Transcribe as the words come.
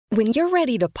When you're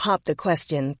ready to pop the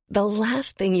question, the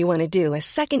last thing you want to do is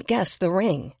second-guess the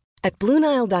ring. At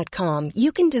BlueNile.com,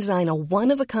 you can design a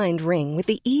one-of-a-kind ring with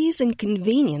the ease and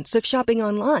convenience of shopping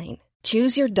online.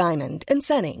 Choose your diamond and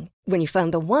setting. When you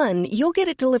find the one, you'll get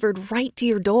it delivered right to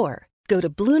your door. Go to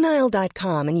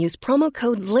BlueNile.com and use promo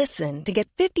code LISTEN to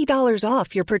get $50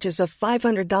 off your purchase of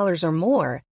 $500 or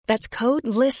more. That's code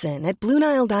LISTEN at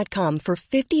BlueNile.com for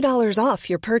 $50 off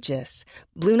your purchase.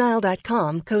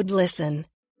 BlueNile.com, code LISTEN.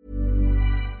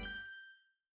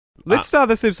 Let's start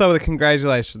this episode with a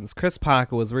congratulations. Chris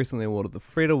Parker was recently awarded the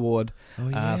Fred Award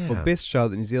for Best Show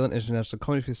at the New Zealand International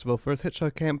Comedy Festival for his hit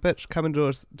show Camp Bitch, coming to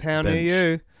a town near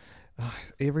you. Oh,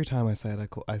 every time I say it,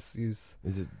 I use...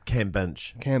 Is it Camp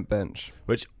Bench? Camp Bench.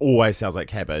 Which always sounds like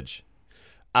cabbage.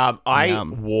 I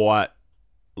wore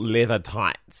leather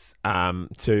tights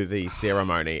to the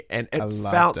ceremony, and it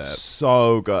felt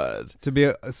so good.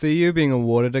 See you being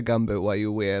awarded a gumboot while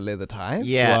you wear leather tights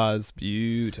was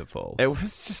beautiful. It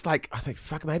was just like, I was like,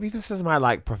 fuck, maybe this is my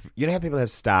you know how people have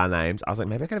star names? I was like,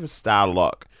 maybe I could have a star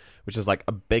look, which is like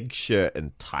a big shirt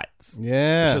and tights.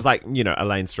 Yeah. Which is like, you know,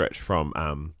 Elaine Stritch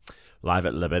from Live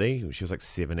at Liberty. She was like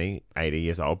 70, 80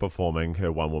 years old, performing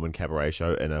her one-woman cabaret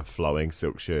show in a flowing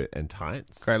silk shirt and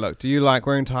tights. Great look. Do you like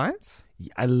wearing tights?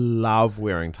 I love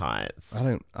wearing tights.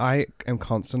 I am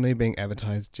constantly being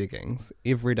advertised jeggings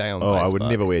every day on Facebook. I would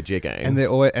never wear jeggings. And they're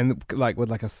always, like with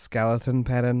like a skeleton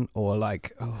pattern or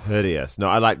like... hideous.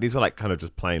 No, these were like kind of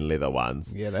just plain leather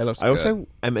ones. Yeah, they look good. I also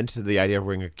am into the idea of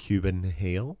wearing a Cuban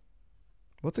heel.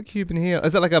 What's a Cuban heel?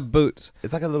 Is it like a boot?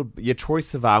 It's like a little... Yeah, Troye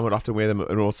Sivan would often wear them,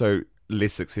 and also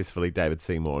less successfully David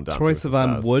Seymour and Dancing with the Troye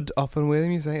Sivan Stars. would often wear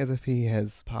them, you say, as if he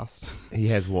has passed. He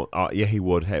has one. Yeah, he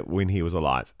would have when he was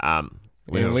alive.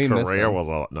 When we his miss career him. was...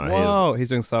 Whoa, he's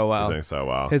doing so well. He's doing so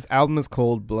well. His album is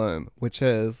called Bloom, which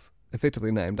is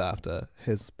effectively named after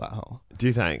his butthole. Do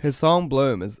you think? His song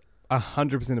Bloom is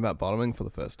 100% about bottoming for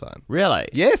the first time. Really?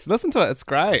 Yes, listen to it. It's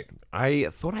great. I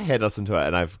thought I had listened to it,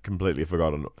 and I've completely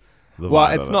forgotten the Well,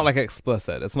 vibe it's of not it. like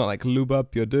explicit. It's not like lube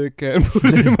up your dick and put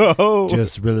it in a hole.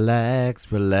 Just relax.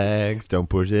 Don't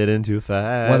push it in too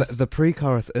fast. Well, the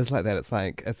pre-chorus is like that. It's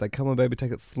like, come on, baby,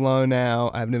 take it slow now.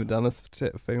 I've never done this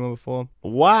for anyone before.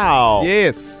 Wow.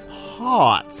 Yes.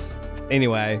 Hot.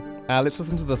 Anyway, let's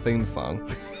listen to the theme song.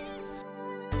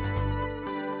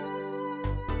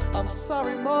 I'm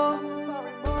sorry, Mom.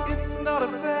 It's not a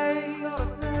phase.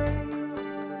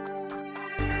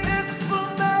 It's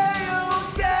the male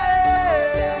gaze.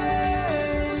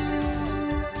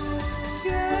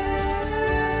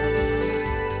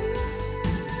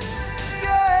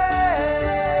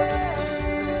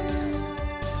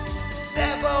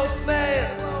 They're both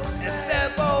male and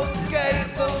they're both gay.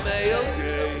 The male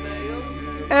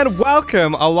gaze. And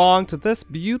welcome along to this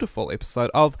beautiful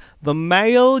episode of The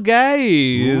Male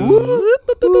Gaze.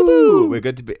 Ooh, we're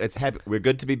good to be. We're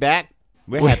good to be back.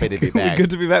 We're happy to be back. We're good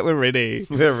to be back. We're ready.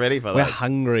 We're ready for We're this.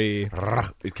 hungry.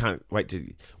 We can't wait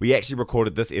to. We actually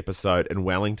recorded this episode in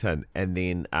Wellington, and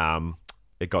then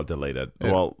it got deleted.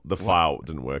 Well, the file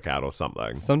didn't work out or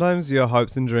something. Sometimes your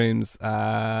hopes and dreams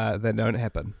they don't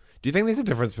happen. Do you think there's a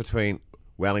difference between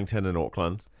Wellington and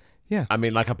Auckland? Yeah. I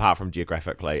mean, like apart from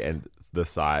geographically and the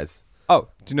size. Oh,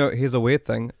 do you know, here's a weird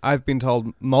thing. I've been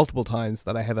told multiple times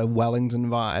that I have a Wellington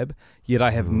vibe, yet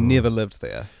I have never lived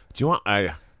there. Do you know what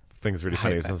I think is really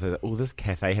funny? hate When someone says, "Oh, this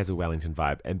cafe has a Wellington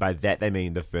vibe," and by that they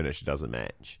mean the furniture doesn't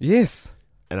match. Yes.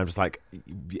 And I'm just like,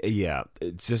 yeah,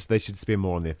 it's just they should spend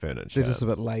more on their furniture. They're just a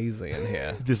bit lazy in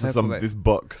here. There's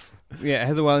books. Yeah, it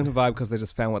has a Wellington vibe because they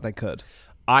just found what they could.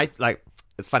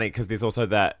 It's funny because there's also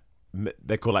that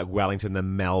they call like Wellington the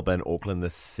Melbourne, Auckland the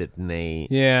Sydney,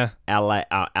 Yeah. LA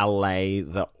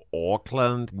the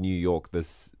Auckland, New York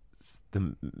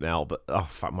the Melbourne. Oh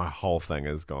fuck, my whole thing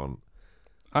is gone.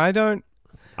 I don't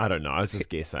know. I was just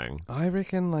guessing. I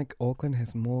reckon like Auckland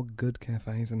has more good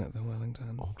cafes in it than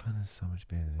Wellington. Auckland is so much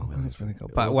better than Auckland is Wellington. really cool.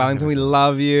 But Wellington, we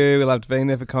love you. We loved being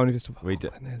there for Comedy Festival. We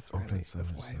did. Auckland is really, Auckland's so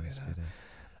it's much way better.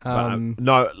 better.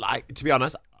 No, like to be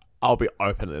honest, I'll be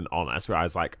open and honest. Where I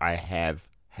was like, I have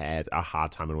had a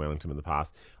hard time in Wellington in the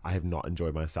past. I have not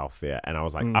enjoyed myself there, and I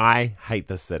was like, I hate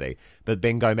this city. But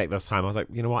then going back this time, I was like,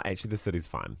 you know what? Actually, the city's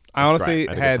fine. I honestly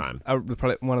great. had a good time.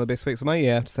 probably one of the best weeks of my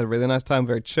year. Just had a really nice time,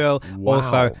 very chill. Wow.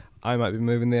 Also, I might be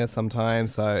moving there sometime,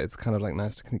 so it's kind of like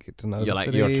nice to get to know the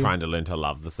city. You're trying to learn to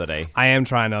love the city. I am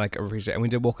trying to like appreciate it. And we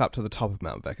did walk up to the top of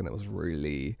Mount Vic, and that was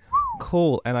really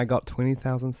cool. And I got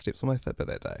 20,000 steps on my Fitbit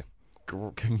that day.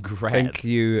 Congrats. Thank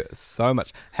you so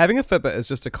much. Having a Fitbit is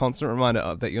just a constant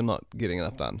reminder that you're not getting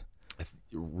enough done.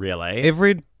 Really?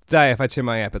 Every day, if I check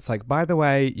my app, it's like, by the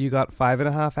way, you got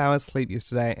 5.5 hours sleep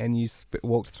yesterday and you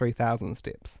walked 3,000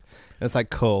 steps. And it's like,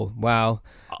 cool. Wow.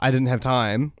 I didn't have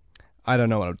time. I don't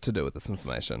know what to do with this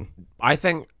information. I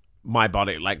think my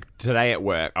body, like today at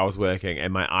work, I was working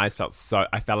and my eyes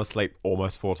I fell asleep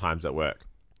almost 4 times at work.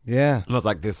 Yeah. And I was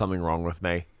like, there's something wrong with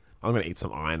me. I'm going to eat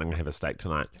some iron. I'm going to have a steak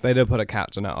tonight. They did put a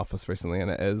couch in our office recently,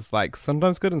 and it is like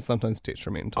sometimes good and sometimes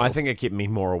detrimental. I think it kept me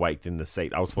more awake than the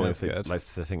seat. I was falling asleep, good. like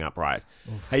sitting upright.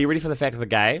 Oof. Are you ready for the fact of the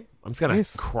day? I'm just going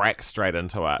to crack straight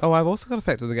into it. Oh, I've also got a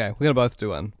fact of the day. We're going to both do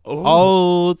one. Ooh.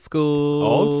 Old school.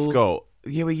 Old school.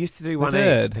 Yeah, we used to do one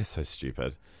each. They're so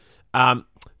stupid.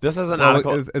 This is an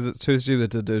article. Is it too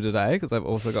stupid to do today? Because I've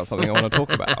also got something I want to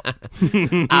talk about.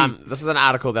 This is an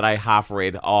article that I half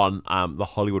read on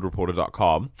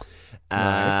thehollywoodreporter.com.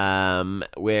 Nice.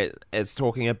 Where it's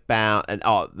talking about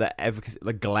the advocacy.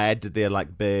 Like GLAAD did their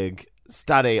like big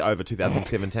study over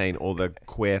 2017, all the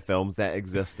queer films that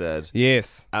existed.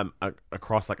 Yes.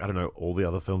 Across like I don't know all the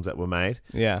other films that were made.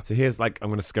 Yeah. So here's like I'm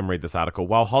going to skim read this article.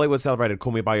 While Hollywood celebrated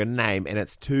 "Call Me by Your Name" and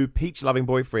its 2 peach-loving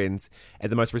boyfriends at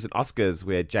the most recent Oscars,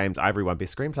 where James Ivory won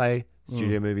Best Screenplay,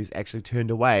 studio movies actually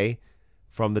turned away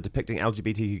from the depicting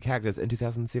LGBTQ characters in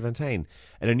 2017.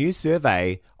 In a new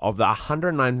survey of the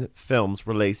 109 films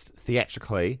released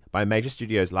theatrically by major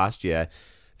studios last year,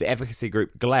 the advocacy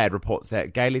group GLAAD reports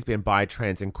that gay, lesbian, bi,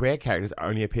 trans, and queer characters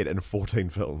only appeared in 14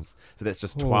 films. So that's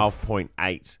just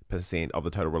 12.8% of the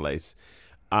total release.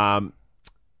 And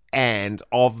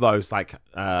of those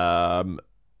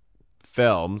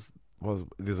films,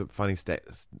 there's a funny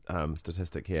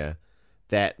statistic here,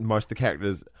 that most of the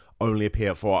characters only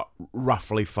appear for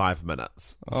roughly 5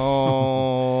 minutes.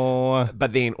 Oh.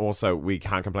 But then also we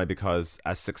can't complain because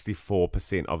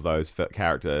 64% of those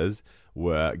characters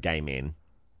were gay men.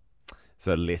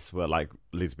 So less were like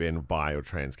lesbian, bi, or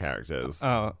trans characters.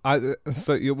 Oh,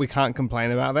 we can't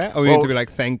complain about that? Or we need to be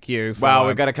like, thank you for... Well,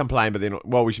 we're going to complain, but then,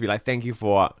 we should be like, thank you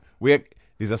for...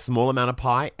 There's a small amount of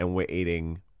pie and we're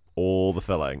eating all the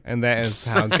filling. And that is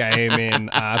how gay men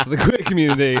are to the queer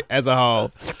community as a whole.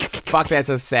 Fuck, that's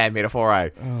a sad metaphor, eh?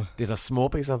 Oh. There's a small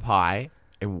piece of pie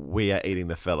and we are eating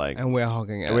the filling. And we're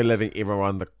hogging it. And we're leaving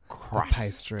everyone the crust. The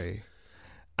pastry.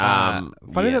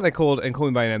 Funny that they called, and Call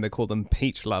Me by Your Name, they called them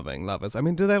peach-loving lovers. I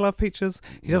mean, do they love peaches?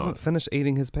 He doesn't finish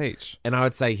eating his peach. And I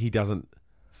would say he doesn't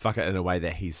fuck it in a way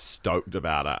that he's stoked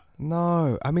about it.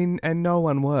 No. I mean, and no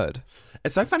one would.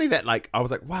 It's so funny that, like, I was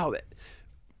like, wow,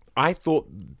 I thought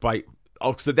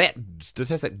so that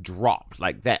statistic dropped,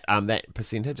 like that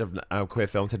percentage of queer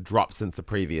films had dropped since the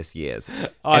previous years.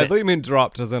 I thought you meant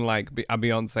dropped as in like a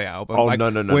Beyonce album. Oh, like,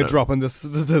 no. We're dropping this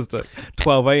statistic,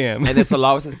 12 a.m. And it's the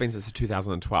lowest it's been since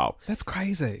 2012. That's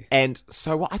crazy. And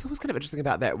so what I thought was kind of interesting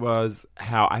about that was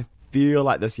how I feel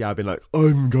like this year I've been like,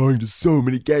 I'm going to so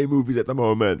many gay movies at the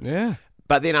moment. Yeah.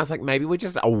 But then I was like, maybe we're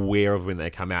just aware of when they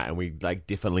come out and we like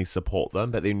definitely support them.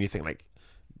 But then you think like,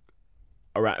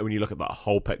 when you look at the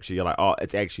whole picture, you're like, oh,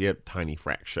 it's actually a tiny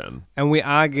fraction. And we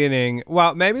are getting,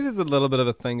 well, maybe there's a little bit of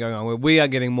a thing going on where we are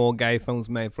getting more gay films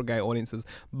made for gay audiences,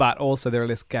 but also there are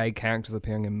less gay characters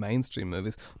appearing in mainstream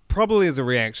movies, probably as a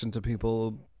reaction to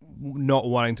people not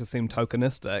wanting to seem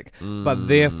tokenistic, but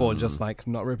therefore just like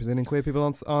not representing queer people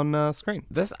on screen.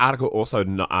 This article also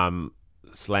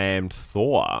slammed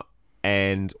Thor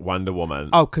and Wonder Woman.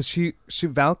 Oh, because she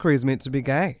Valkyrie is meant to be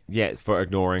gay. Yeah, for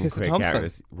ignoring Tessa queer Thompson.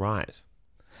 characters. Right.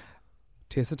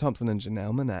 Tessa Thompson and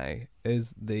Janelle Monáe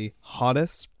is the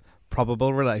hottest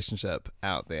probable relationship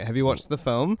out there. Have you watched the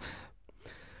film?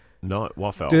 No,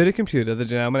 what film? Dirty Computer, the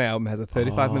Janelle Monáe album, has a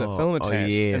 35-minute film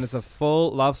attached. Yes. And it's a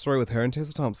full love story with her and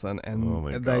Tessa Thompson.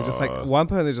 And they just like, one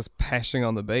point they're just pashing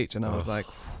on the beach. And I was like,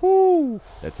 whoo.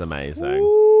 That's amazing.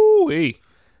 Woo-wee.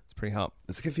 It's pretty hot.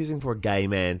 It's confusing for a gay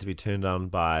man to be turned on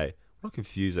by, not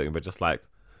confusing, but just like,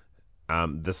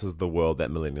 this is the world that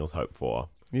millennials hope for.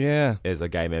 Yeah. Is a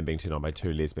gay man being turned on by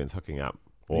 2 lesbians hooking up.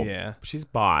 Or, yeah. She's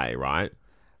bi, right?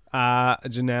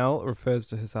 Janelle refers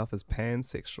to herself as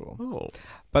pansexual. Oh.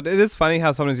 But it is funny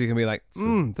how sometimes you can be like,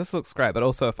 this looks great. But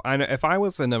also, if I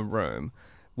was in a room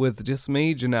with just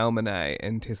me, Janelle Monáe,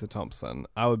 and Tessa Thompson,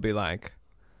 I would be like,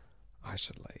 I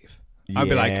should leave. Yeah. I'd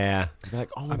be like,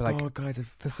 oh my God, guys.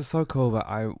 This is so cool, but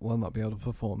I will not be able to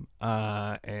perform.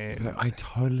 And I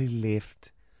totally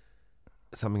left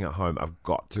something at home. I've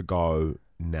got to go.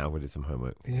 Now we did some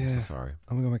homework. Yeah. I'm so sorry.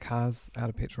 Oh my God, my car's out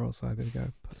of petrol, so I better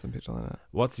go put some petrol in it.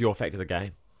 What's your fact of the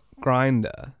game?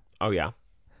 Grindr. Oh, yeah.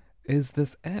 Is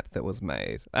this app that was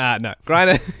made. No,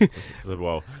 Grindr.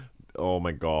 Well, oh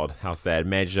my God, how sad.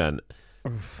 Imagine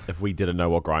if we didn't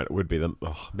know what Grindr would be.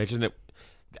 Imagine it.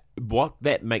 What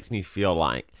that makes me feel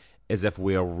like is if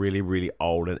we're really, really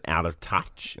old and out of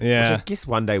touch. Yeah. Which I guess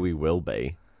one day we will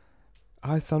be.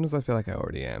 Sometimes I feel like I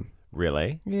already am.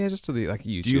 Really? Yeah, just to the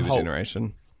YouTube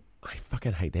generation. I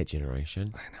fucking hate that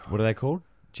generation. I know. What are they called?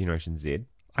 Generation Z?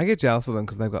 I get jealous of them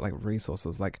because they've got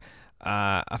resources.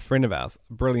 A friend of ours,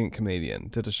 brilliant comedian,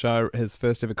 did a show, his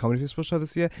first ever comedy festival show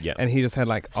this year. Yep. And he just had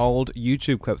old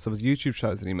YouTube clips of his YouTube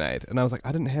shows that he made. And I was like,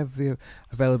 I didn't have the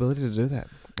availability to do that.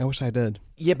 I wish I did.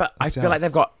 Yeah, but I feel like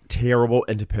they've got terrible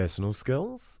interpersonal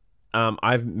skills.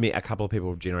 I've met a couple of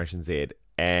people of Generation Z,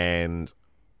 and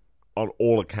on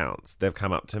all accounts, they've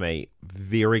come up to me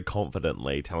very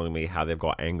confidently telling me how they've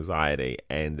got anxiety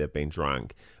and they've been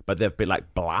drunk, but they've been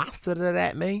blasted it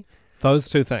at me. Those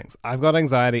two things. I've got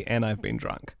anxiety and I've been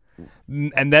drunk.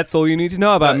 And that's all you need to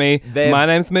know about me. My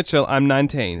name's Mitchell. I'm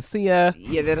 19. See ya.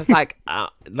 Yeah, they're just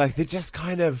they're just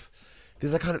kind of,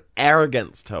 there's a kind of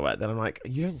arrogance to it that I'm like,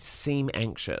 you don't seem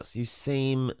anxious. You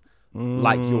seem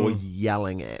like you're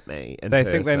yelling at me. They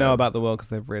think they know about the world because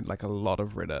they've read a lot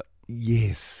of Reddit.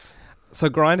 Yes. So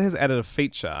Grindr has added a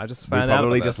feature. I just found out. We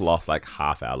probably just lost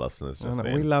half our listeners.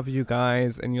 We love you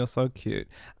guys, and you're so cute.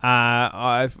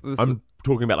 I'm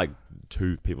talking about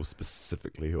two people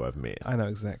specifically who I've met. I know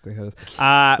exactly who it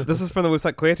is. This is from the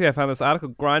website Queerty. I found this article.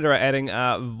 Grindr are adding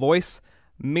voice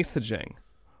messaging.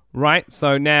 Right?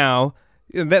 So now,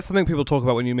 that's something people talk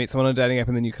about when you meet someone on a dating app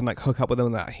and then you can hook up with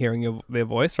them without hearing their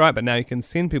voice, right? But now you can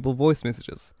send people voice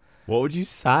messages. What would you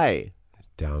say?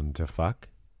 Down to fuck?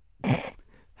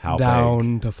 How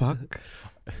Down big? To fuck?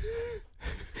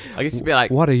 I guess you'd be like,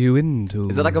 what are you into?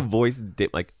 Is it a voice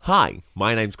dip? Hi,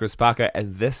 my name's Chris Parker,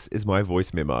 and this is my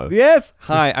voice memo. Yes.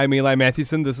 Hi, I'm Eli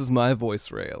Mathewson. This is my voice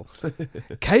reel.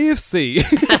 KFC.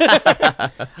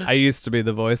 I used to be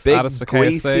the voice artist for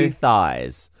KFC. Greasy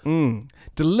thighs.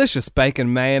 Delicious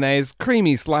bacon mayonnaise,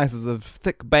 creamy slices of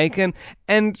thick bacon,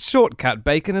 and shortcut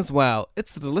bacon as well.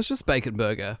 It's the delicious bacon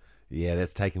burger. Yeah,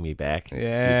 that's taking me back to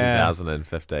Yeah.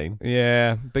 2015.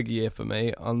 Yeah, big year for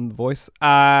me on voice.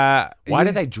 Why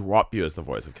did they drop you as the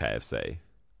voice of KFC?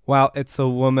 Well, it's a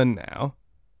woman now,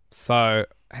 so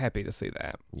happy to see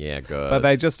that. Yeah, good. But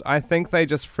I think they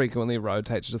just frequently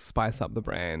rotate to just spice up the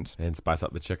brand. And spice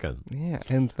up the chicken. Yeah,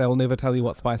 and they'll never tell you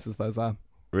what spices those are.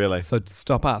 Really? So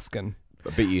stop asking. I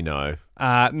bet you know.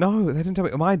 No, they didn't tell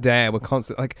me. My dad would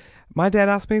constantly, my dad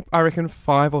asked me, I reckon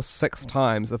 5 or 6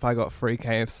 times if I got free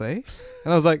KFC.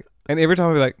 And I was like, and every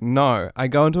time I'd be like, no. I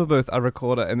go into a booth, I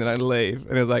record it, and then I leave.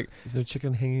 And it was like, is there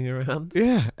chicken hanging around?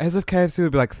 Yeah, as if KFC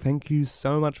would be like, thank you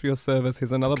so much for your service.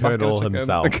 Here's another bucket of chicken.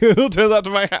 Himself. The Colonel turns up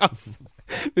to my house.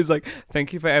 He's like,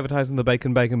 thank you for advertising the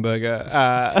bacon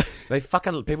burger.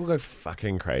 People go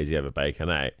fucking crazy over bacon,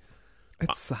 eh?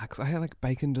 It sucks. I had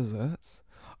bacon desserts.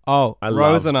 Oh, I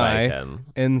Rose love and bacon.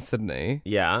 I in Sydney.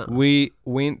 Yeah. We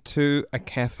went to a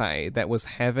cafe that was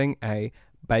having a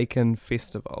bacon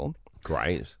festival.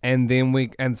 Great. And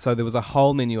so there was a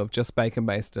whole menu of just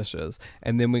bacon-based dishes.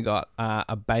 And then we got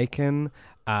a bacon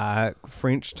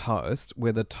French toast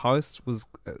where the toast was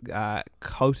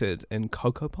coated in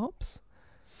Cocoa Pops.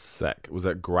 Sick. Was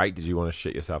it great? Did you want to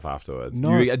shit yourself afterwards?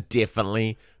 No. You are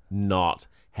definitely not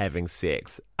having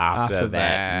sex after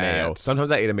that meal.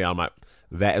 Sometimes I eat a meal, I'm like,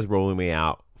 that is ruling me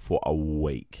out for a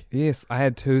week. Yes, I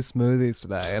had 2 smoothies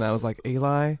today, and I was like,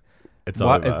 Eli, it's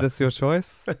what over. Is this your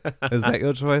choice? Is that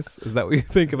your choice? Is that what you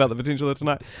think about the potential of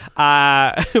tonight?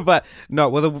 But no,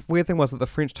 well, the weird thing was that the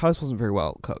French toast wasn't very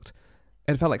well cooked.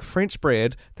 It felt like French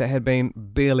bread that had been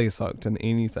barely soaked in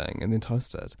anything and then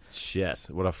toasted. Shit,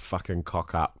 what a fucking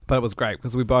cock up. But it was great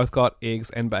because we both got eggs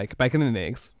and bacon and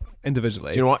eggs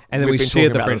individually. Do you know what? And then we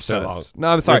shared the French toast. No,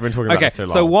 I'm sorry. We've been talking about this so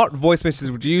long. So what voice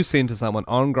messages would you send to someone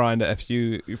on Grindr if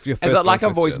your first Is it like a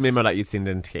voice voice messages? memo that you'd send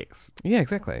in text? Yeah,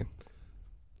 exactly.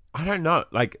 I don't know.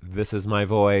 This is my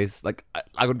voice.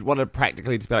 I would want to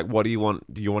practically just be like, what do you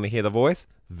want? Do you want to hear the voice?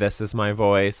 This is my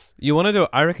voice. You want to do it.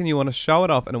 I reckon you want to show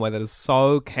it off in a way that is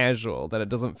so casual that it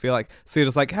doesn't feel like. So you're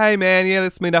just like, hey man, yeah,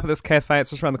 let's meet up at this cafe. It's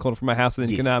just around the corner from my house, and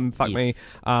then you can fuck me,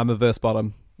 a verse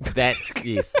bottom. That's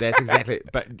exactly.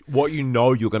 But what you're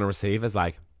going to receive is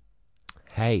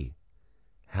hey,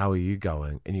 how are you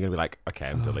going? And you're going to be like, okay,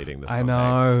 I'm deleting this. I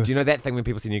know. Do you know that thing when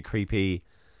people send you creepy?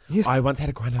 Yes. I once had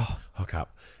a Grindr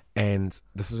hookup. And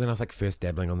this was when I was first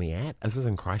dabbling on the app. This was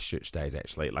in Christchurch days,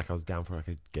 actually. I was down for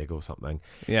a gig or something.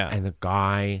 Yeah. And the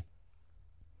guy,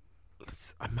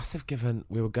 I must have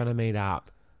we were going to meet up.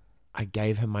 I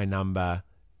gave him my number.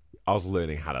 I was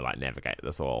learning how to navigate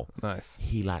this all. Nice.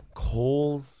 He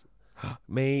calls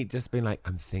me, just being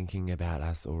I'm thinking about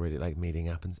us already, meeting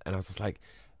up. And I was just like,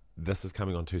 this is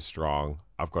coming on too strong.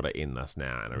 I've got to end this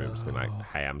now. And I remember just being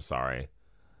hey, I'm sorry.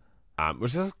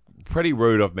 Which is pretty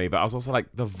rude of me, but I was also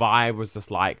the vibe was just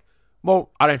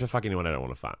well, I don't have to fuck anyone I don't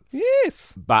want to fuck.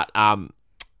 Yes. But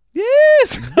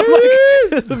Yes.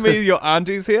 I'm like, me, your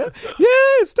auntie's here.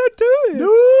 Yes, don't do it.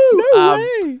 No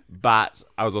way. But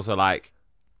I was also like,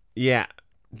 yeah,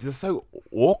 they're so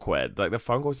awkward. Like the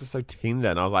phone calls are so tender,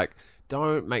 and I was like,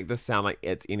 don't make this sound like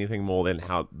it's anything more than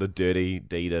how the dirty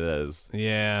deed it is.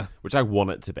 Yeah. Which I want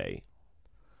it to be.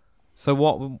 So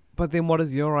what? But then, what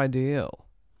is your ideal?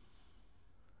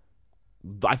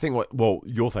 I think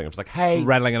your thing. I'm just like, hey,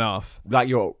 rattling it off, like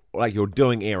you're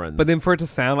doing errands. But then for it to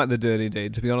sound like the dirty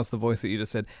deed, to be honest, the voice that you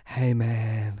just said, "Hey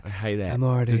man, I hate that." I'm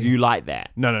already. Did you like that?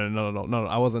 No.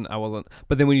 I wasn't.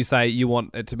 But then when you say you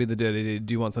want it to be the dirty deed,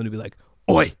 do you want someone to be like,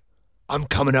 "Oi, I'm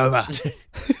coming over."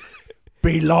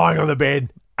 Be lying on the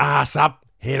bed, ass up,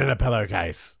 head in a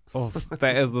pillowcase. Oh,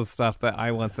 that is the stuff that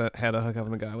I once had a hookup,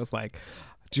 and the guy was like,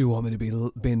 "Do you want me to be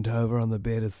bent over on the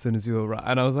bed as soon as you arrive?"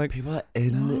 And I was like, people are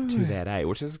into that,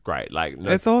 which is great. Like,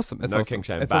 no, it's awesome. It's no awesome. king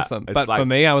shame. It's but awesome. it's But like, for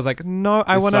me, I was like, no,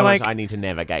 I want to so like. much I need to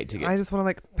navigate to get. I just want to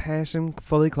like passion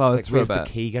fully clothed like, for where's a bit.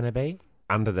 the key gonna be?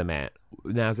 Under the mat.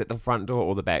 Now is it the front door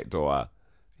or the back door?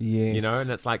 Yes. You know,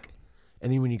 and it's like,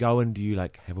 and then when you go in, do you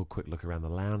like have a quick look around the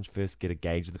lounge first, get a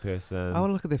gauge of the person? I want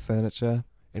to look at their furniture.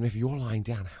 And if you're lying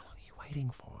down, how long are you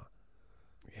waiting for?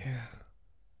 Yeah.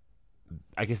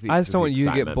 I guess I just don't want you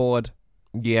to get bored.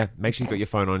 Yeah, make sure you got your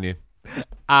phone on you.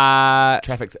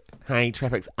 Traffic's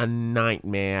a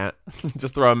nightmare.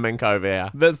 Just throw a mink over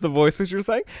here. That's the voice which you were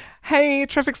saying. Hey,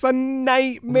 traffic's a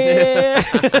nightmare.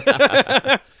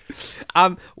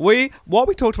 What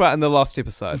we talked about in the last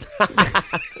episode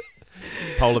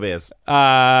Polar bears.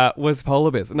 Was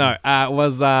polar bears. No,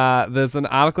 there's an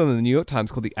article in the New York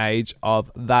Times called The Age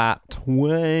of The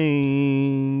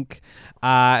Twink.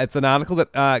 It's an article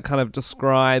that kind of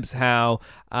describes how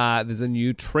there's a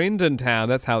new trend in town,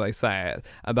 that's how they say it,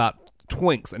 about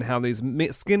twinks and how these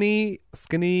skinny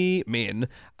men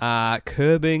are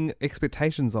curbing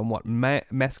expectations on what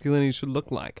masculinity should look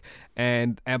like.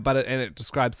 And it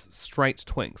describes straight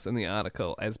twinks in the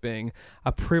article as being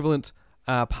a prevalent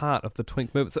part of the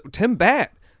twink movement. So Tim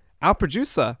Batt, our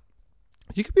producer,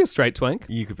 you could be a straight twink.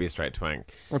 You could be a straight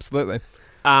twink. Absolutely.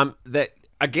 That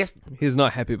I guess he's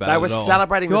not happy about they it were at all.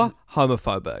 celebrating. You're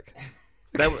homophobic.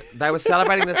 They were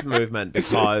celebrating this movement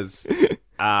because, it's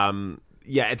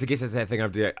that thing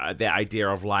of that idea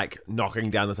of like knocking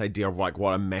down this idea of like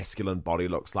what a masculine body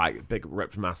looks like, big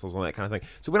ripped muscles, all that kind of thing.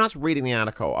 So when I was reading the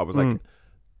article, I was like,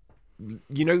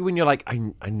 you know, when you're like,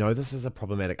 I know this is a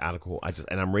problematic article,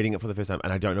 and I'm reading it for the first time,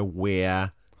 and I don't know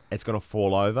where it's going to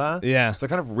fall over. Yeah. So I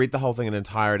kind of read the whole thing in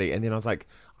entirety, and then I was like,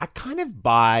 I kind of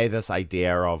buy this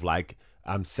idea of like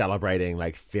celebrating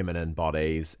like feminine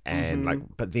bodies, and like,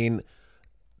 but then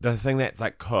the thing that's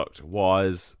like cooked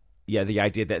was the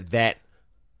idea that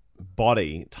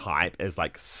body type is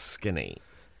like skinny,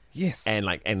 yes, and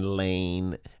like and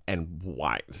lean and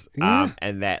white, yeah.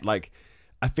 And that like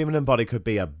a feminine body could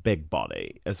be a big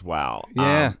body as well.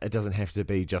 Yeah. It doesn't have to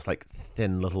be just like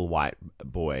thin little white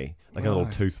boy, like a little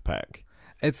toothpick.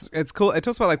 It's cool. It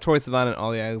talks about like Troye Sivan and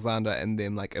Ollie Alexander and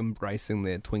them like embracing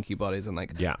their Twinkie bodies and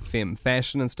like femme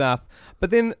fashion and stuff. But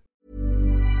then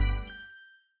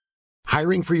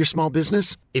hiring for your small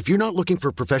business? If you're not looking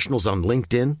for professionals on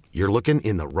LinkedIn, you're looking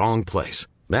in the wrong place.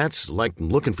 That's like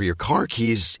looking for your car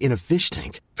keys in a fish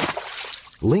tank.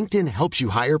 LinkedIn helps you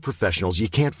hire professionals you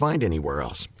can't find anywhere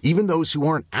else, even those who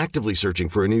aren't actively searching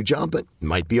for a new job but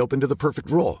might be open to the perfect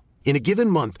role. In a given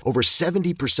month, over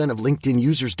 70% of LinkedIn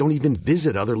users don't even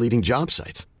visit other leading job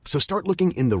sites. So start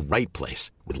looking in the right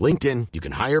place. With LinkedIn, you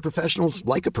can hire professionals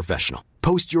like a professional.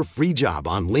 Post your free job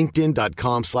on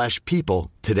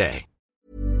linkedin.com/people today.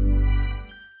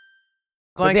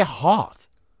 Like, they're hot.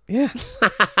 Yeah.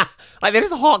 Like, they're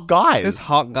just hot guys. There's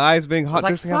hot guys being hot,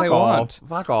 like, dressing how they want.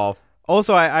 Fuck off.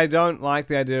 Also, I don't like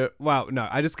the idea. Well, no,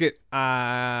 I just get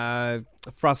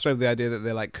frustrated with the idea that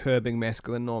they're like curbing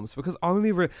masculine norms, because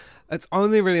it's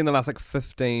only really in the last like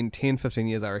 10, 15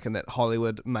 years, I reckon, that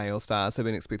Hollywood male stars have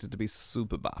been expected to be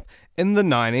super buff. In the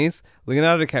 90s,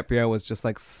 Leonardo DiCaprio was just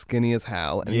like skinny as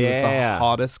hell, and he was the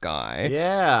hottest guy.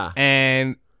 Yeah.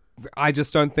 And I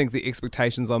just don't think the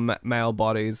expectations on male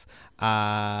bodies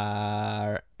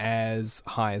are as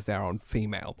high as they are on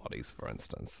female bodies, for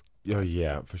instance. Oh,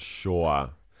 yeah, for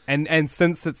sure. And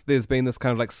since there's been this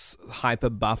kind of like hyper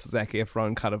buff Zac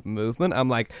Efron kind of movement, I'm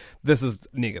like, this is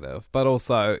negative. But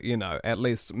also, you know, at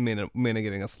least men are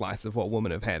getting a slice of what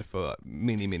women have had for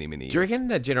many, many, many years. Do you reckon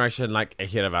the generation like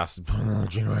ahead of us,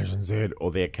 Generation Z or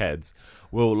their kids,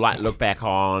 will like look back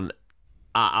on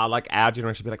like our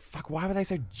generation, be like, fuck, why were they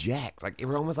so jacked? Like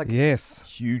everyone was like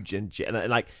huge and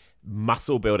like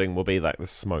muscle building will be like the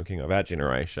smoking of our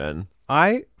generation.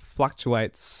 I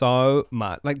fluctuate so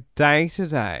much, like day to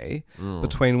day,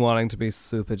 between wanting to be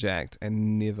super jacked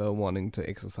and never wanting to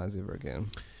exercise ever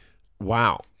again.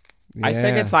 Wow. Yeah. I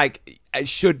think it's like, it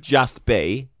should just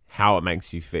be how it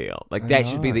makes you feel. Like, that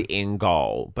should be the end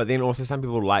goal. But then also some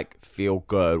people, like, feel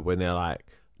good when they're like,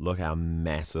 look how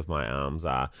massive my arms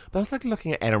are. But I was, like,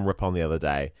 looking at Adam Rippon the other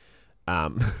day.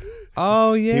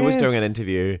 Oh, yeah. He was doing an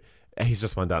interview. He's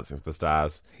just won Dancing with the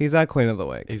Stars. He's our Queen of the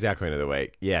Week. He's our Queen of the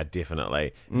Week. Yeah,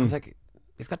 definitely. And it's like,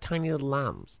 he's got tiny little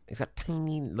arms. He's got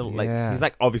tiny little, like, he's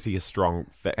like obviously a strong,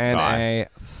 fit and guy. a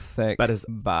thick but his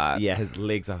butt. Yeah, his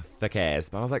legs are thick as.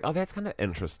 But I was like, oh, that's kind of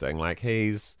interesting. Like,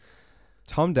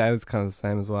 Tom Daly's kind of the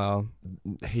same as well.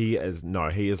 He is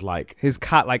like, He's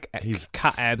cut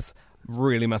cut abs,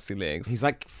 really musty legs. he's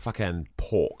like fucking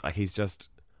pork. Like, he's just,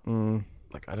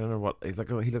 like, I don't know what, he's like,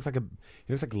 he looks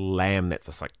like lamb that's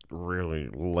just like really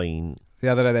lean. The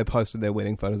other day they posted their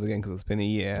wedding photos again because it's been a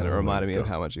year, and it reminded me of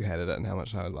how much you hated it and how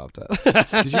much I loved it.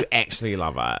 Did you actually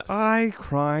love it? I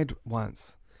cried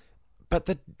once.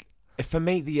 But for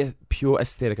me, the pure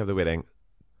aesthetic of the wedding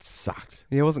sucked.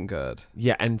 Yeah, it wasn't good.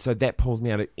 Yeah, and so that pulls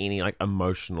me out of any like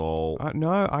emotional.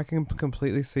 No, I can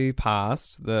completely see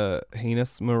past the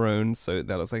heinous maroon suit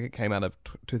that looks like it came out of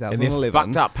 2011. And their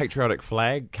fucked up patriotic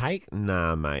flag cake?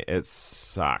 Nah, mate, it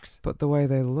sucked. But the way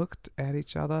they looked at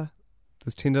each other,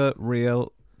 there's tender,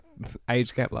 real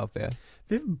age gap love there.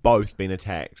 They've both been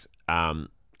attacked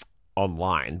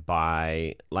online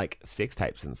by like sex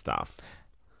tapes and stuff.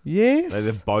 Yes.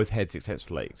 They've both had sex tapes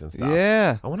leaked and stuff.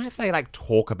 Yeah. I wonder if they like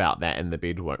talk about that in the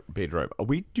bedroom.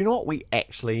 Do you know what? We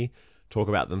actually talk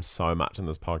about them so much in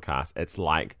this podcast. It's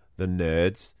like the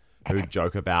nerds who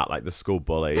joke about like the school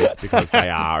bullies because they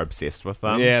are obsessed with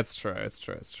them. Yeah, it's true. It's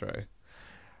true.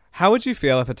 How would you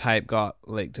feel if a tape got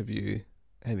leaked of you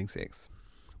having sex?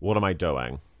 What am I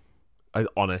doing?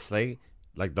 Honestly,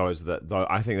 like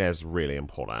I think that's really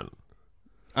important.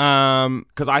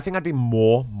 Because I think I'd be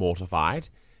more mortified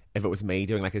if it was me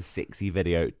doing like a sexy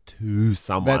video to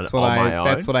someone on my own.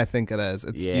 That's what I think it is.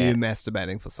 It's you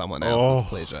masturbating for someone else's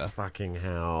pleasure. Fucking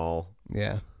hell.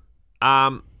 Yeah.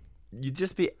 You'd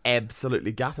just be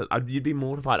absolutely gutted. You'd be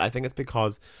mortified. I think it's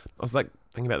because I was like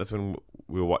thinking about this when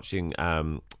we were watching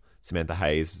Samantha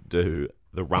Hayes do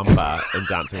the rumba in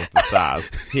Dancing with the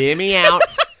Stars. Hear me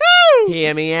out.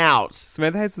 Hear me out.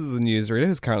 Samantha Hayes is a newsreader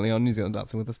who's currently on New Zealand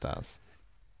Dancing with the Stars.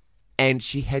 And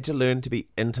she had to learn to be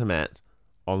intimate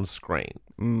on screen.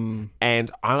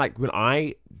 And I like when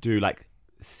I do like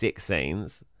sex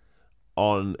scenes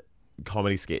on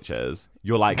comedy sketches,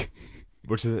 you're like,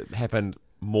 which has happened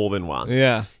more than once.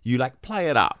 Yeah. You like play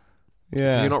it up.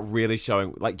 Yeah. So you're not really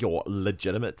showing like your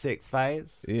legitimate sex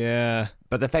phase. Yeah.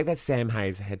 But the fact that Sam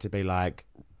Hayes had to be like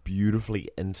beautifully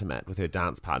intimate with her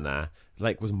dance partner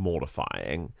like was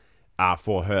mortifying.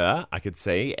 For her, I could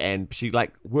see, and she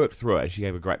like worked through it and she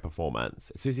gave a great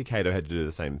performance. Susie Cato had to do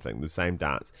the same thing, the same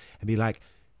dance, and be like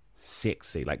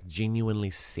sexy, like genuinely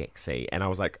sexy. And I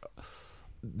was like,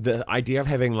 the idea of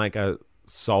having like a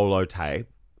solo tape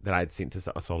that I'd sent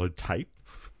to a solo tape,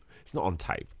 it's not on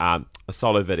tape, a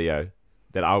solo video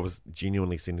that I was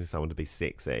genuinely sending someone to be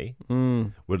sexy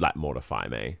would like mortify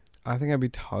me. I think I'd be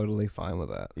totally fine with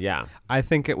it. Yeah. I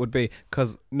think it would be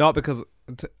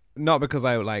not because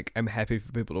I like am happy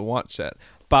for people to watch it,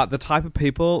 but the type of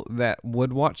people that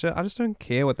would watch it, I just don't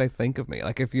care what they think of me.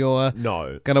 Like if you're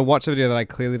gonna watch a video that I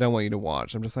clearly don't want you to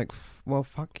watch, I'm just like, well,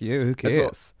 fuck you. Who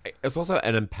cares? It's also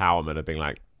an empowerment of being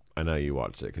like, I know you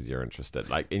watch it because you're interested.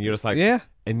 Like, and you're just like, yeah.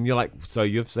 And you're like, so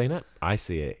you've seen it? I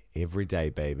see it every day,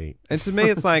 baby. And to me,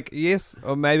 it's like, yes,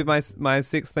 or maybe my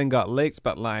sex thing got leaked,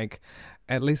 but like,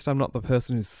 at least I'm not the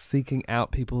person who's seeking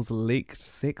out people's leaked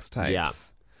sex tapes. Yeah.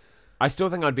 I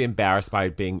still think I'd be embarrassed by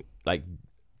being like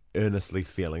earnestly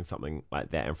feeling something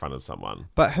like that in front of someone.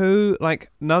 But who,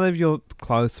 like, none of your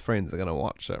close friends are going to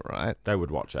watch it, right? They would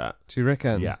watch it. Do you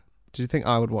reckon? Yeah. Do you think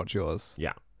I would watch yours?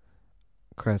 Yeah.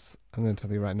 Chris, I'm going to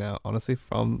tell you right now, honestly,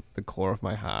 from the core of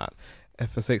my heart,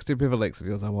 if a sex tape ever leaks of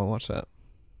yours, I won't watch it.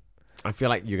 I feel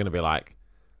like you're going to be like,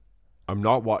 I'm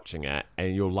not watching it,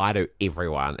 and you'll lie to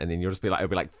everyone, and then you'll just be like, it'll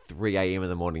be like 3 a.m. in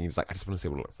the morning, and you're just like, I just want to see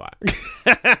what it looks like.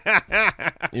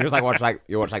 You just like watch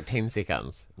like 10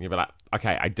 seconds, and you'll be like,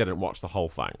 okay, I didn't watch the whole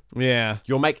thing. Yeah.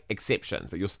 You'll make exceptions,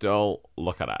 but you'll still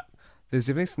look at it. There's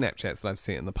definitely Snapchats that I've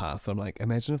seen in the past, so I'm like,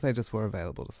 imagine if they just were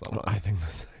available to someone. I think the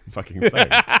same fucking thing.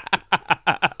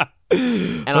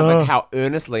 And I'm like, how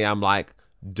earnestly I'm like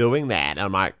doing that, and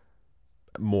I'm like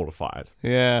mortified.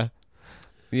 Yeah.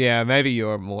 Yeah, maybe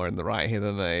you're more in the right here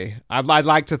than me. I'd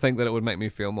like to think that it would make me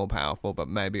feel more powerful, but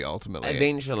maybe ultimately...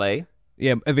 Eventually,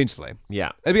 Yeah, eventually.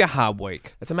 Yeah. It'd be a hard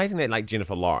week. It's amazing that, like,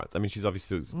 Jennifer Lawrence, I mean, she's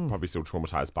obviously probably still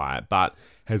traumatized by it, but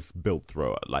has built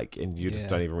through it. Like, and you just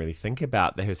don't even really think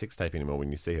about her sex tape anymore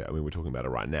when you see her. I mean, we're talking about it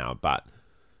right now, but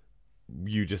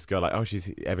you just go like, oh, she's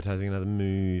advertising another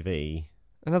movie.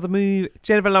 Another movie.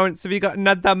 Jennifer Lawrence, have you got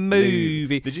another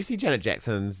movie? Did you see Janet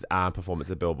Jackson's performance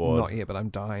at Billboard? Not yet, but I'm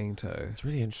dying to. It's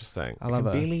really interesting. I love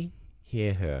her. can barely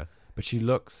hear her, but she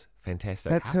looks fantastic.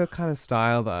 That's her kind of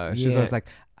style, though. She's always like,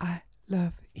 I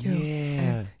love you. Yeah.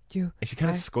 And you. And she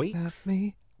kind of squeaks. Love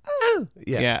me. Oh.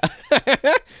 Yeah.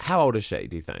 Yeah. How old is she,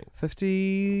 do you think?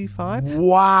 55?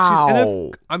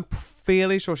 Wow. I'm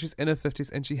fairly sure she's in her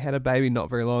 50s and she had a baby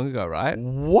not very long ago, right?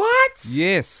 What?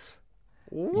 Yes.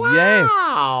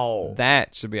 Wow. Yes.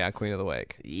 That should be our Queen of the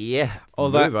Week. Yeah.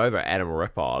 Although- Move over, Adam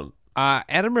Rippon.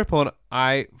 Adam Rippon,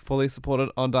 I fully supported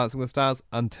on Dancing with the Stars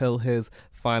until his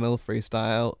final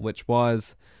freestyle, which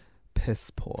was piss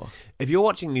poor. If you're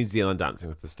watching New Zealand Dancing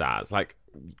with the Stars, like,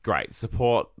 great,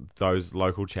 support those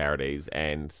local charities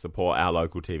and support our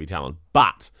local TV talent.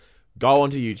 But go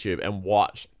onto YouTube and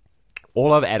watch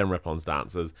all of Adam Rippon's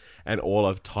dances and all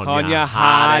of Tonya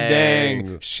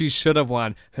Harding. She should have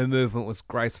won. Her movement was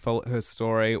graceful. Her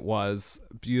story was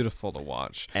beautiful to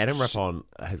watch. Adam Rippon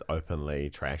has openly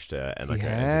trashed her and like her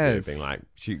Yes. interview, being like,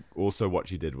 what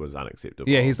she did was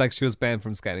unacceptable. Yeah, he's like, she was banned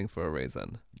from skating for a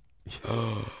reason. It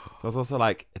was also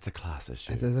like, it's a class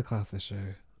issue. It is a class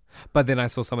issue. But then I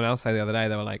saw someone else say the other day,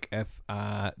 they were like, if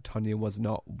Tonya was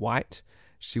not white,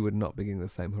 she would not be getting the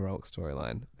same heroic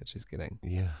storyline that she's getting.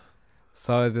 Yeah.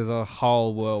 So there's a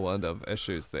whole whirlwind of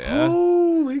issues there.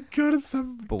 Oh my god, it's so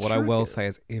But what I will say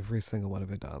is every single one of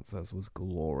her dances was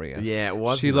glorious. Yeah, it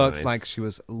was. She looked nice. like she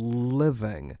was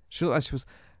living. She looked like she was.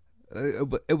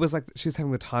 It was like she was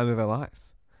having the time of her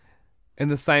life, in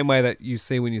the same way that you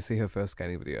see when you see her first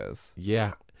skating videos.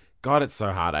 Yeah, God, it's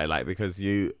so hard, like, because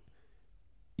you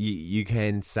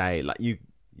can say like you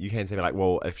can say like,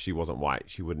 well, if she wasn't white,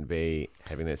 she wouldn't be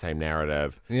having that same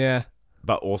narrative. Yeah.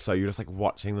 But also, you're just like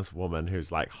watching this woman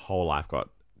whose like whole life got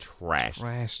trashed.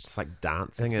 Just like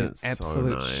dancing, it's and been it's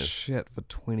absolute so nice. shit for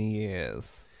 20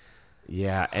 years.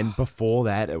 Yeah, and before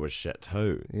that, it was shit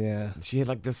too. Yeah. She had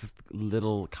like this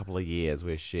little couple of years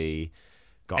where she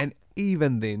got. And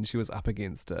even then, she was up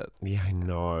against it. Yeah, I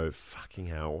know. Fucking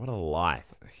hell, what a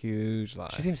life. A huge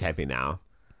life. She seems happy now.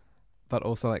 But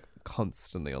also like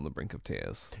constantly on the brink of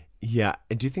tears. Yeah,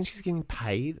 and do you think she's getting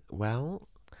paid well?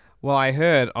 Well, I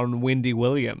heard on Wendy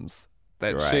Williams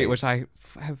that Right. which I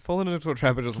have fallen into a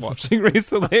trap of just watching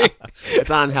recently. It's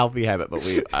an unhealthy habit, but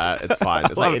it's fine.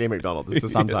 It's like eating McDonald's. It's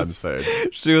just sometimes food.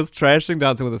 She was trashing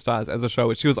Dancing with the Stars as a show,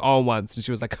 which she was on once, and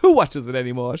she was like, who watches it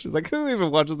anymore? She was like, who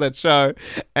even watches that show?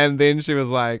 And then she was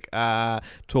like,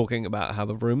 talking about how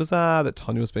the rumors are that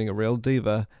Tonya was being a real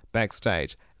diva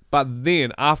backstage. But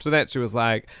then after that, she was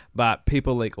like, but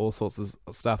people leak all sorts of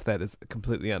stuff that is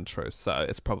completely untrue, so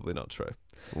it's probably not true.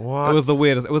 What? It was the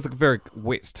weirdest. It was a very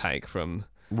wet take from.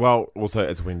 Well, also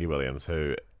it's Wendy Williams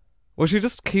who. Well, she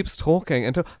just keeps talking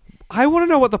until. I want to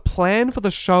know what the plan for the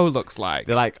show looks like.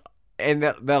 They're like, and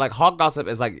they're like, hot gossip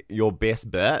is like your best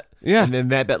bit. Yeah. And then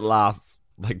that bit lasts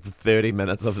like 30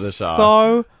 minutes of the show.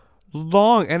 So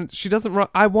long, and she doesn't.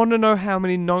 I want to know how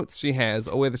many notes she has,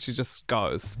 or whether she just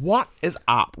goes. What is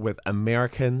up with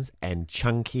Americans and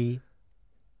chunky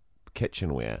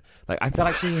kitchenware? Like, I feel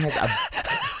like she has a.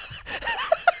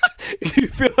 You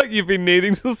feel like you've been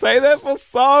needing to say that for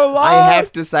so long. I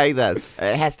have to say this.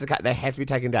 It has to. They have to be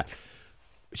taken down.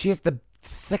 She has the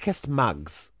thickest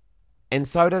mugs, and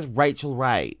so does Rachel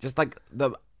Ray. Just like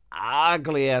the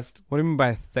ugliest. What do you mean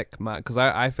by thick mug? Because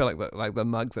I feel like the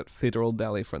mugs at Federal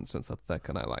Deli, for instance, are thick,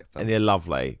 and I like them. And they're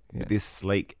lovely. Yeah. They're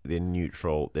sleek. They're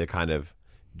neutral. They're kind of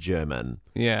German.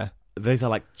 Yeah. These are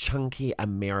like chunky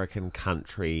American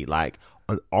country, like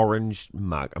an orange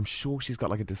mug. I'm sure she's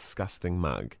got like a disgusting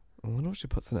mug. I wonder what she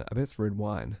puts in it. I bet it's red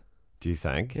wine. Do you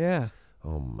think? Yeah.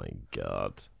 Oh my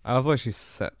god. I love the way she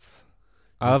sits.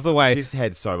 I love the way. She's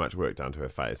had so much work done to her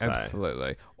face.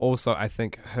 Absolutely. Also, I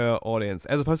think her audience,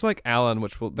 as opposed to like Alan,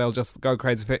 they'll just go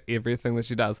crazy for everything that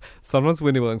she does. Sometimes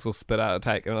Wendy Williams will spit out a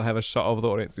take and it'll have a shot of the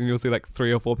audience, and you'll see like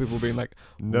 3 or 4 people being like,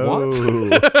 No.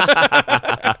 "What?"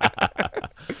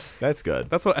 That's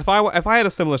good. That's what. If I had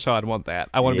a similar show, I'd want that.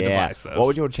 I want to be divisive. What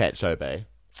would your chat show be?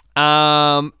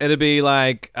 It'd be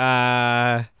like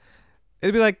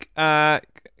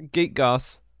Geek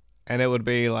Goss, and it would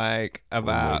be like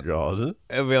about. Oh my god.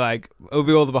 It would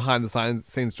be all the behind the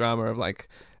scenes drama of like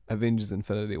Avengers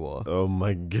Infinity War. Oh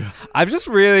my god. I've just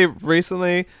really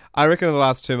recently, I reckon in the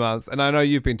last 2 months, and I know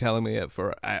you've been telling me it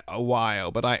for a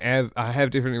while, but I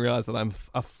have definitely realized that I'm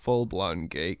a full blown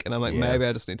geek, and I'm like, Yeah. maybe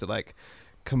I just need to like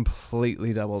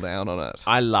completely double down on it.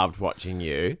 I loved watching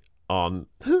you on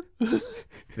the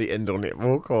indoor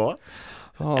netball court.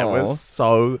 Oh, It was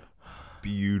so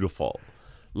beautiful.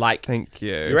 Like, thank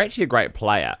you. you're actually a great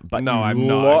player, but No, you I'm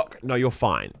not. No, you're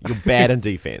fine. You're bad in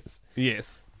defense,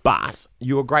 Yes. but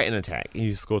you were great in attack.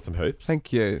 You scored some hoops.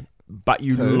 Thank you. But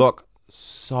you Too. look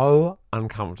so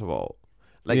uncomfortable.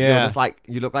 Like Yeah. you're just like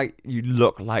you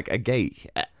look like a geek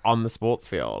on the sports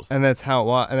field. And that's how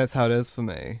it is for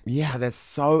me. Yeah, that's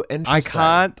so interesting.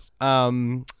 I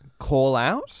can't call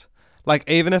out, like,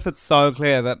 even if it's so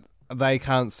clear that they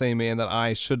can't see me and that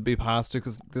I should be past to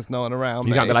because there's no one around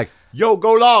me. You can't be like, yo,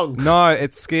 go long. No,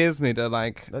 it scares me to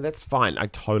like No, that's fine. I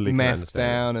totally can mask understand.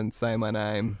 down and say my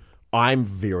name. I'm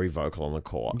very vocal on the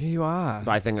court. Yeah, you are.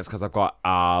 But I think it's because I've got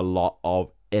a lot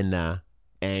of inner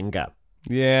anger.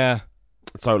 Yeah,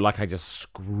 So, like, I just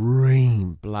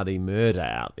scream bloody murder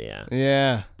out there.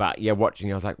 yeah. But, yeah, watching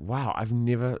you, I was like, wow, I've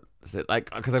never said,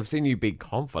 like, because I've seen you be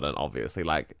confident, obviously.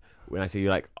 Like, when I see you,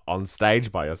 like, on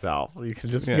stage by yourself, you can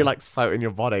just Yeah. feel, like, so in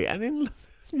your body. And then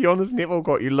you're on this netball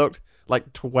court, you looked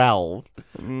like 12.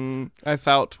 I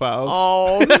felt 12.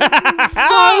 Oh,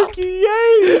 so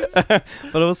cute.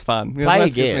 But it was fun. Play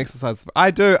Let's get some again. exercise.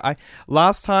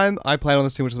 Last time I played on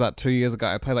this team, which was about 2 years ago,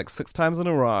 I played like 6 times in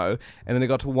a row, and then it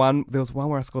got to one. There was one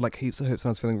where I scored like heaps of hoops, and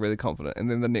I was feeling really confident. And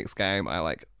then the next game, I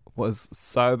like was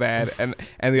so bad, and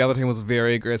the other team was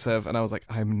very aggressive, and I was like,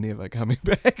 I'm never coming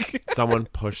back. Someone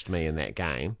pushed me in that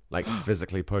game, like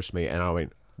physically pushed me, and I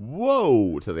went,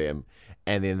 whoa, to them.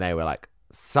 And then they were like,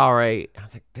 sorry. I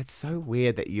was like, that's so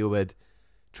weird that you would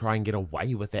try and get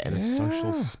away with that in a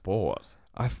social sport.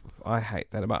 I hate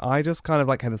that about. I just kind of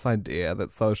like had this idea that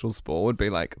social sport would be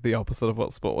like the opposite of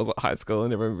what sport was at high school,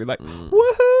 and everyone would be like,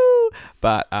 woohoo!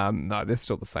 But no, they're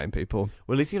still the same people.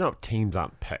 Well, at least teams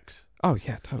aren't picked. Oh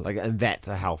yeah, totally. Like, and that's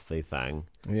a healthy thing.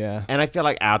 Yeah. And I feel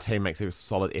like our team makes a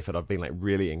solid effort of being like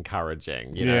really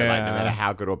encouraging. You know, like no matter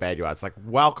how good or bad you are, it's like,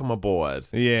 welcome aboard.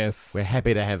 Yes. We're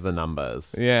happy to have the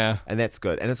numbers. Yeah. And that's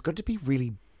good. And it's good to be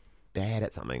really bad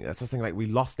at something. That's this thing, like, we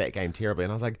lost that game terribly,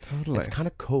 and I was like, Totally. it's kind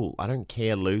of cool. I don't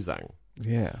care losing.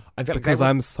 Yeah. I feel like because they were-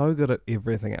 I'm so good at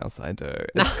everything else I do.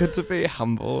 It's good to be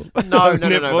humbled. No,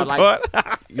 Never but like,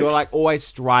 got- you're like always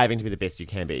striving to be the best you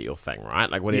can be at your thing,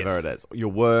 right? Like whatever Yes. it is, your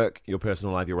work, your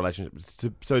personal life, your relationships.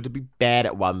 So to be bad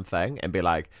at one thing and be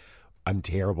like, I'm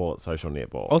terrible at social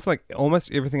netball. Also, like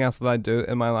almost everything else that I do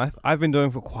in my life, I've been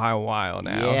doing for quite a while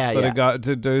now. Yeah, so yeah.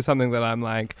 to do something that I'm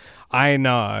like, I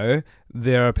know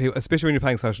there are people, especially when you're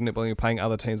playing social netball and you're playing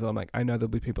other teams, and I'm like, I know there'll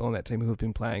be people on that team who have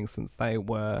been playing since they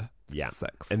were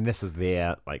 6. And this is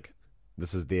their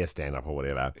stand up or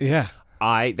whatever. Yeah.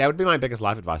 That would be my biggest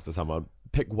life advice to someone.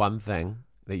 Pick one thing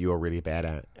that you are really bad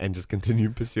at and just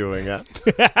continue pursuing it.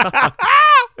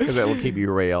 Because it will keep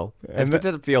you real. It's good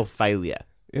to feel failure.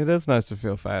 It is nice to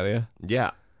feel failure.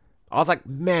 Yeah. I was like,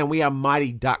 man, we are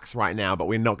mighty Ducks right now, but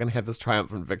we're not going to have this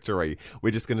triumphant victory.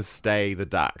 We're just going to stay the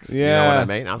Ducks. You know what I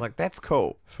mean? I was like, that's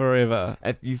cool. Forever.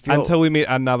 If you feel... Until we meet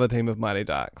another team of Mighty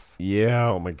Ducks. Yeah,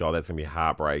 oh my God, that's going to be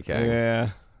heartbreaking.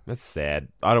 Yeah. That's sad.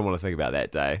 I don't want to think about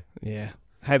that day. Yeah.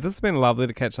 Hey, this has been lovely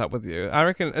to catch up with you. I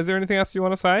reckon, is there anything else you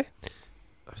want to say?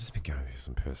 I've just been going through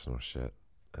some personal shit.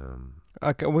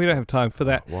 Okay, we don't have time for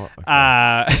that. What?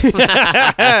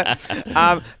 Okay.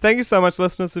 Thank you so much,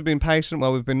 listeners who've been patient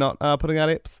while we've been not putting out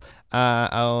eps.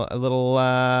 Our little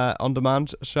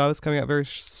on-demand show is coming out very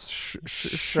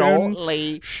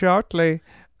Shortly. Shortly.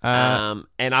 And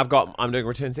I'm doing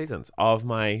return seasons of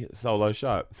my solo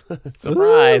show.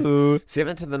 Surprise. Ooh.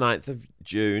 7th to the 9th of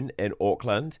June in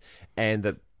Auckland, and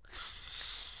the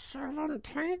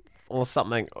 17th or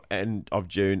something of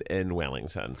June in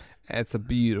Wellington. It's a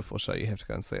beautiful show. You have to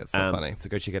go and see it. It's so funny. So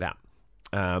go check it out.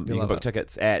 You can love book it.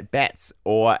 tickets at Bats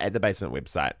or at the Basement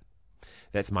website.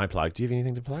 That's my plug. Do you have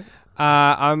anything to plug?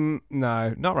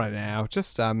 No, not right now.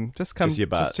 Just come. Just your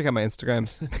butt. Just check out my Instagram.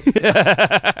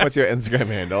 What's your Instagram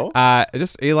handle?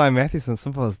 Just Eli Mathewson.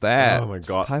 Simple as that. Oh my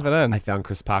God. Just type it in. I found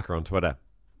Chris Parker on Twitter.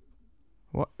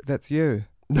 What? That's you.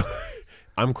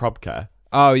 I'm Kropka.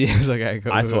 Oh yes. Okay.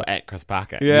 Cool. I saw at Chris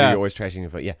Parker. Yeah. You're always trashing him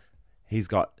for, yeah. He's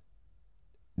got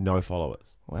no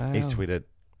followers. Wow. He's tweeted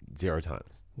 0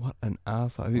 times. What an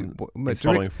arsehole. He's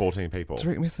following 14 people.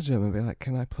 Direct message him and be like,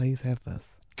 can I please have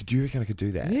this? Do you reckon I could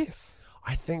do that? Yes.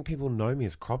 I think people know me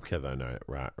as Kropka though, no,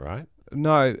 right?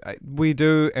 No, we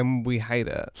do, and we hate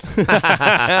it.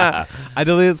 I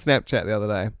deleted Snapchat the other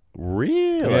day.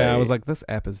 Really? Yeah, I was like, this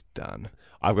app is done.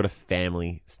 I've got a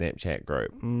family Snapchat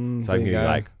group. So I there can you give you go.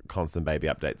 like constant baby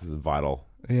updates. This is vital.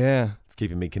 Yeah. It's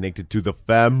keeping me connected to the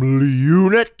family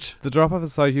unit. The drop off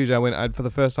is so huge. For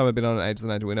the first time I'd been on Age of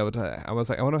The Twink, I was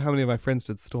like, I wonder how many of my friends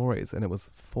did stories, and it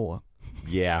was 4.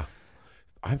 Yeah.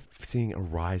 I'm seeing a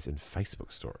rise in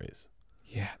Facebook stories.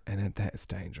 Yeah, and that is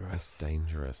dangerous. That's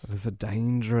dangerous. This is a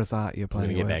dangerous art you're I'm playing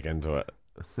going to with. get back into it.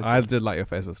 I did like your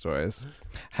Facebook stories.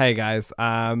 Hey guys,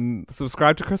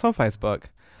 subscribe to Chris on Facebook.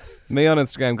 Me on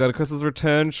Instagram. Go to Chris's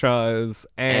return shows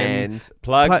and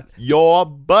plug your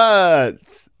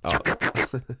butts. Oh.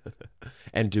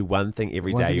 And do one thing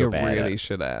every day you're bad really at.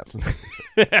 shit at.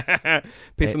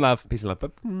 Peace and love. Peace and love.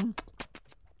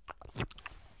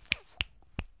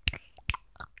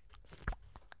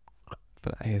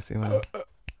 But ASMR.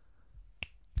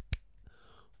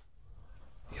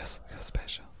 Yes, you're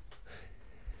special.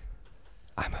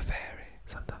 I'm a fairy.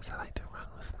 Sometimes I like to run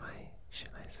with my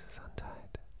shoelaces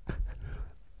untied.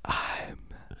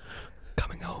 I'm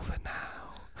coming over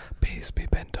now. Please be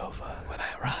bent over when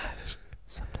I arrive.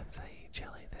 Sometimes I eat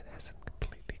jelly that hasn't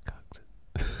completely cooked.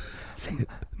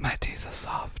 My teeth are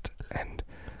soft and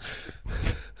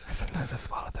sometimes I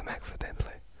swallow them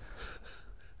accidentally.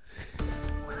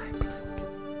 When I blink,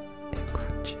 it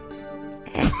crunches.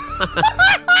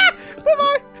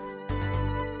 Bye-bye.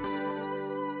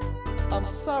 I'm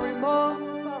sorry, Mom.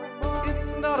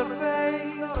 It's not a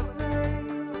phase.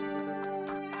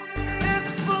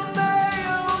 It's the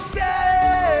male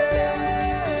gaze.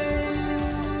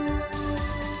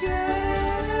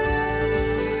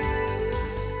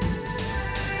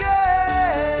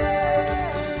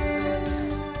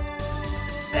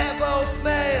 They're both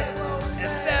male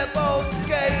and they're both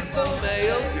gay. The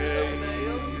male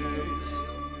gaze.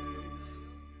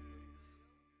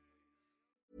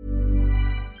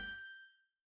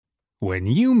 When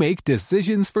you make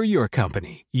decisions for your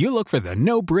company, you look for the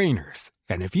no-brainers.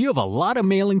 And if you have a lot of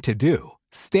mailing to do,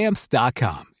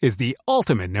 Stamps.com is the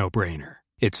ultimate no-brainer.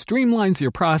 It streamlines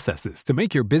your processes to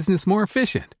make your business more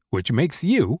efficient, which makes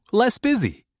you less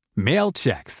busy. Mail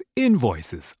checks,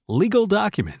 invoices, legal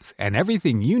documents, and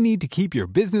everything you need to keep your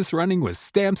business running with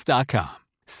Stamps.com.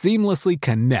 Seamlessly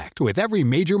connect with every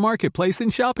major marketplace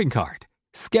and shopping cart.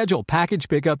 Schedule package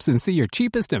pickups and see your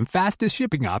cheapest and fastest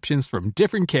shipping options from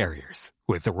different carriers.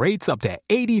 With rates up to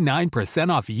 89%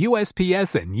 off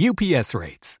USPS and UPS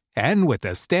rates. And with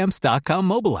the Stamps.com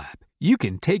mobile app, you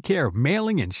can take care of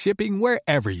mailing and shipping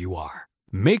wherever you are.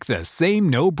 Make the same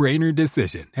no-brainer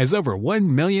decision as over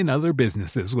 1 million other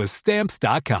businesses with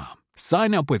Stamps.com.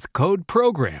 Sign up with code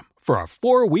PROGRAM for a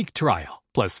 4-week trial,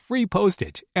 plus free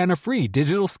postage and a free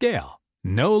digital scale.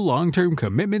 No long-term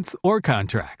commitments or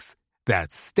contracts.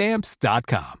 That's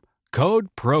Stamps.com. Code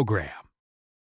PROGRAM.